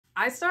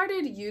I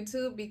started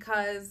YouTube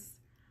because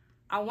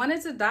I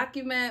wanted to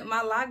document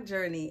my loc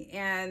journey,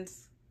 and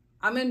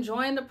I'm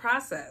enjoying the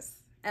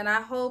process. And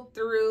I hope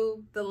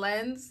through the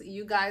lens,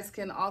 you guys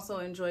can also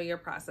enjoy your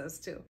process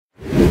too.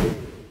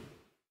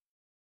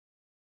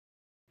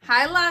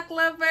 Hi Loc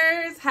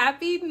lovers,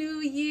 happy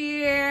new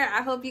year.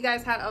 I hope you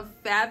guys had a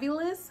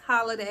fabulous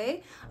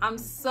holiday. I'm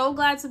so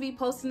glad to be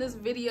posting this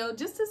video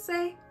just to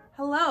say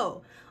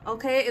hello.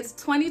 Okay, it's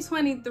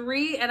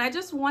 2023 and I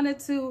just wanted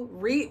to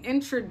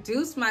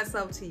reintroduce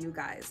myself to you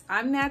guys.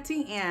 I'm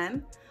Natty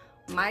Ann.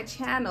 My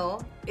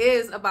channel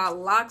is about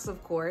locs,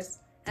 of course,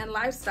 and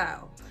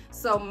lifestyle.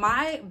 So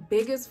my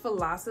biggest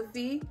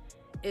philosophy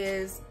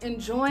is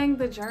enjoying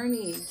the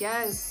journey.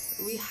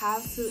 Yes, we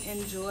have to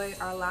enjoy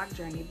our loc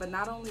journey, but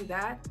not only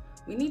that,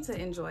 we need to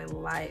enjoy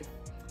life.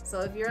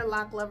 So if you're a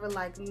loc lover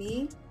like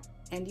me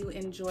and you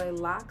enjoy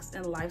locs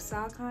and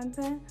lifestyle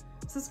content,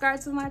 subscribe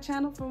to my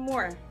channel for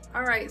more.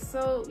 All right,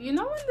 so you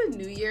know when the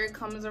new year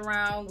comes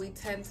around, we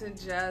tend to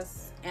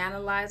just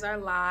analyze our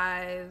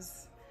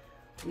lives.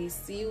 We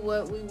see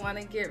what we want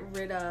to get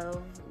rid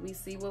of. We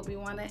see what we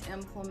want to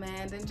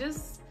implement, and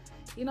just,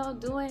 you know,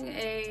 doing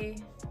a,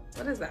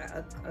 what is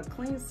that? A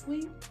clean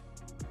sweep?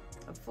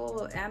 A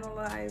full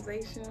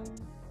analyzation?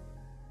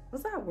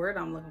 What's that word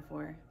I'm looking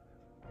for?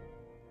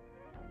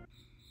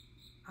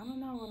 I don't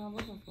know what I'm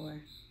looking for.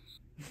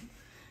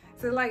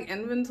 Is it like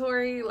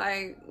inventory?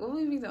 Like, what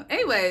would we be doing?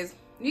 Anyways,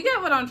 you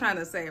get what I'm trying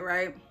to say,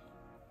 right?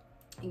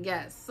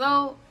 Yes,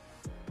 so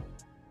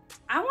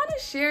I want to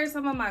share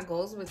some of my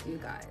goals with you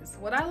guys.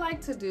 What I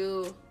like to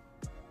do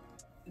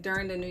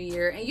during the new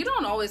year, and you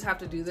don't always have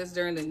to do this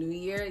during the new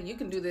year. You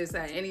can do this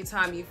at any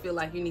time you feel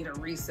like you need a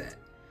reset.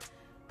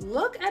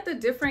 Look at the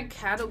different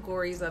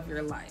categories of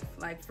your life.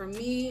 Like for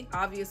me,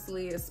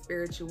 obviously it's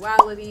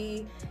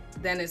spirituality,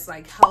 then it's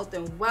like health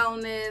and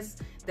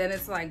wellness, then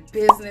it's like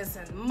business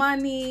and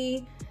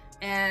money,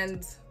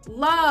 and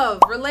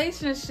love,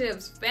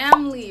 relationships,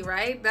 family,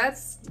 right?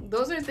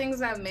 Those are things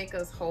that make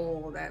us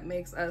whole, that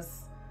makes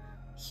us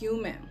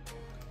human.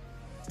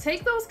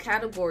 Take those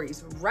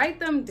categories, write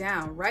them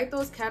down, write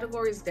those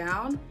categories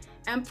down,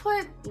 and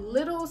put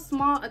little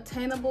small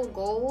attainable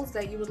goals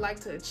that you would like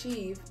to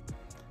achieve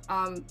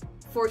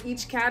for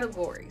each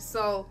category.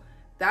 So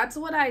that's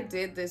what I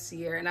did this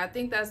year, and I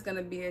think that's going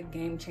to be a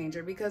game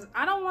changer, because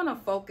I don't want to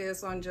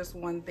focus on just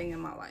one thing in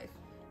my life.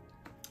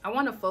 I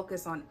want to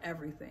focus on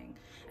everything,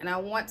 and I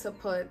want to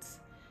put,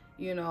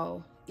 you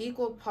know,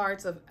 equal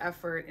parts of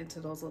effort into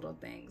those little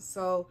things.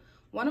 So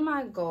one of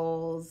my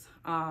goals,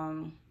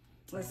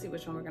 let's see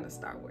which one we're gonna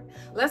start with.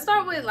 Let's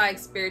start with like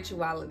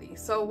spirituality.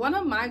 So one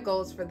of my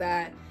goals for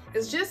that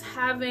is just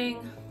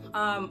having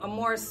a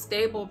more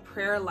stable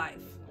prayer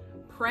life,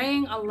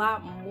 praying a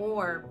lot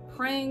more,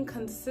 praying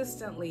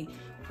consistently,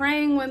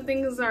 praying when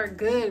things are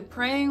good,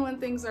 praying when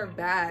things are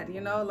bad,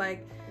 you know,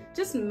 like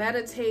just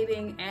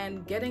meditating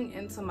and getting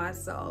into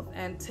myself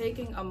and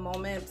taking a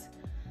moment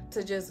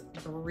to just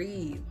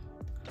breathe.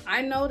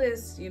 I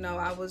noticed, you know,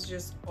 I was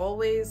just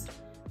always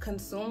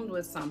consumed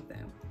with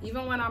something.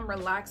 Even when I'm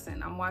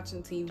relaxing, I'm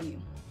watching TV,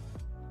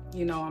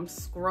 you know, I'm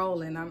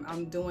scrolling,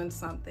 I'm doing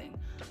something.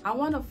 I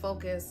want to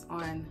focus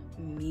on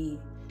me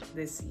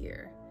this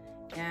year.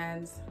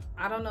 And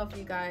I don't know if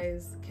you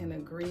guys can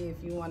agree,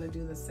 if you want to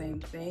do the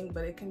same thing,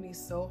 but it can be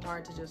so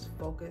hard to just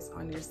focus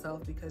on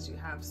yourself because you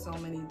have so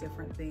many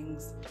different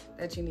things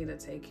that you need to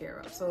take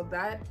care of. So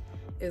that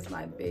is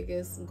my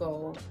biggest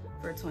goal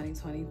for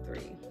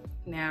 2023.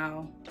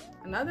 Now,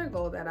 another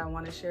goal that I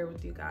want to share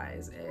with you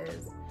guys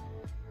is,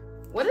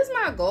 what is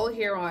my goal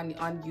here on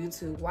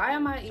YouTube? Why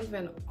am I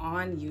even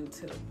on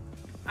YouTube?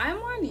 I'm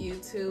on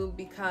YouTube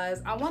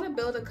because I want to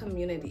build a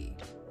community,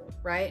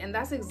 right? And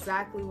that's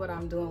exactly what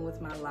I'm doing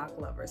with my loc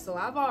lovers. So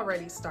I've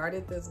already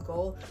started this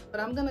goal, but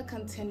I'm going to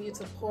continue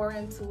to pour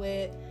into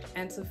it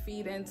and to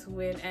feed into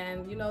it,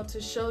 and, you know,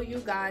 to show you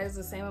guys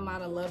the same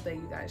amount of love that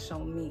you guys show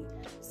me.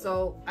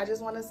 So I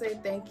just want to say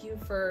thank you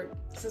for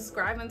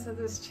subscribing to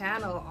this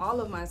channel, all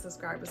of my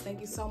subscribers. Thank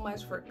you so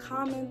much for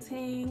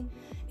commenting,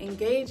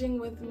 engaging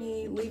with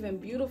me, leaving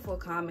beautiful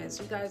comments.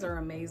 You guys are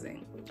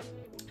amazing.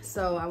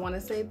 So I want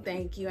to say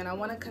thank you, and I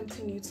want to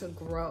continue to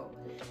grow.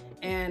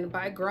 And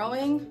by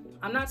growing,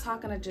 I'm not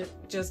talking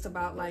just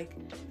about like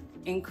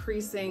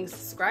increasing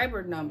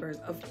subscriber numbers.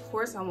 Of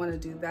course I want to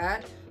do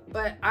that,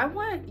 but I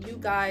want you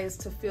guys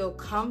to feel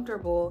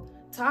comfortable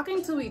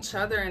talking to each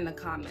other in the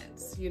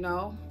comments. You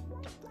know,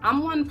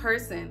 I'm one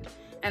person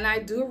and I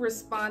do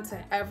respond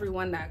to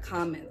everyone that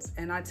comments,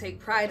 and I take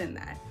pride in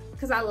that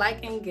because I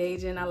like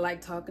engaging, I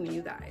like talking to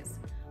you guys.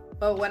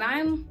 But when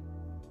I'm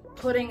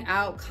putting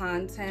out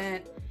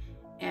content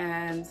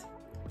and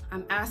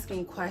I'm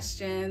asking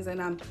questions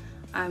and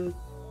I'm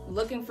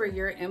looking for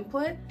your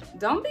input,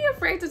 don't be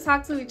afraid to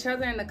talk to each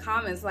other in the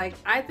comments. Like,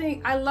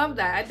 I love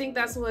that. I think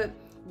that's what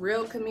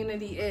real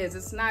community is.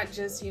 It's not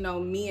just, you know,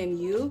 me and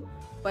you,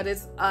 but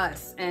it's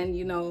us and,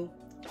 you know,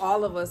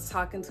 all of us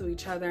talking to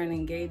each other and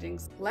engaging.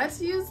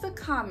 Let's use the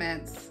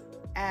comments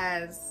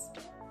as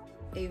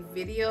a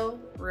video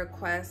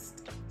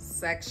request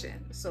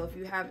section. So if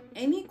you have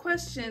any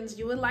questions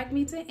you would like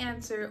me to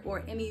answer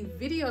or any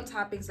video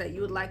topics that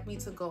you would like me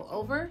to go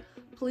over,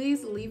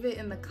 please leave it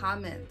in the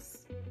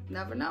comments.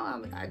 Never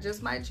know, I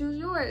just might choose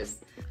yours.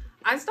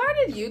 I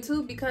started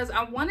YouTube because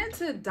I wanted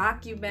to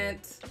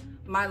document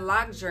my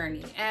loc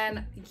journey.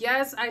 And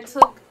yes, I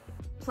took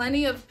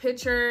plenty of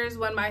pictures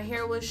when my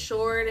hair was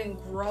short and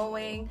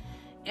growing.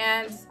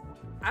 And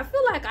I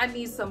feel like I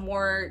need some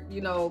more,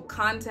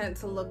 content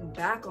to look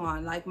back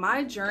on. Like,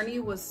 my journey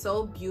was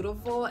so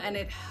beautiful and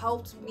it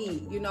helped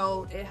me,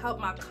 it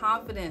helped my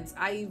confidence.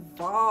 I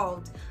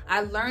evolved.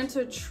 I learned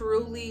to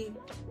truly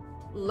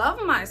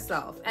love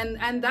myself.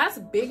 And that's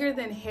bigger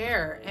than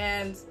hair.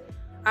 And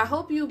I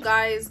hope you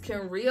guys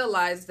can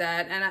realize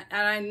that. And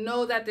I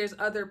know that there's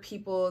other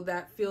people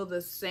that feel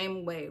the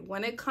same way.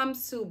 When it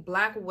comes to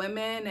Black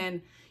women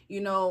and,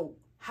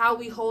 how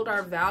we hold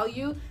our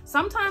value,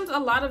 sometimes a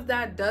lot of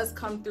that does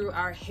come through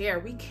our hair.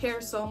 We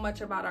care so much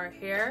about our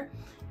hair.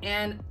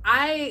 And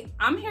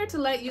I'm here to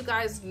let you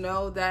guys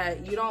know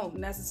that you don't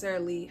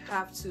necessarily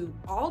have to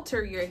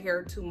alter your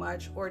hair too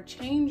much or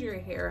change your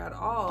hair at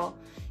all,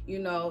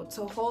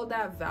 to hold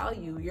that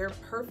value. You're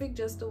perfect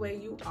just the way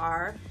you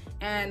are.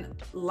 And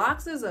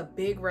LOCS is a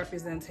big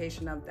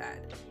representation of that.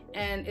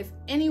 And if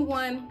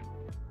anyone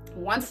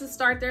wants to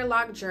start their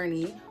loc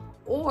journey,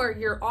 or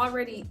you're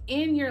already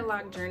in your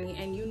loc journey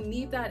and you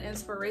need that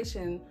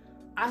inspiration,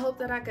 I hope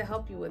that I could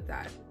help you with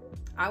that.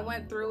 I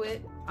went through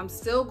it. I'm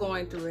still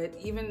going through it.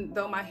 Even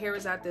though my hair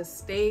is at this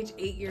stage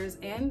 8 years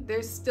in,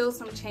 there's still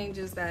some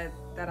changes that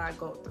I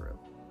go through.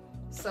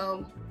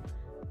 So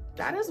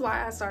that is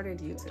why I started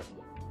YouTube.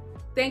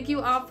 Thank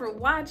you all for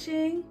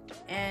watching,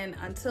 and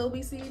until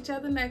we see each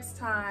other next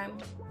time,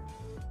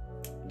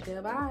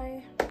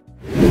 goodbye.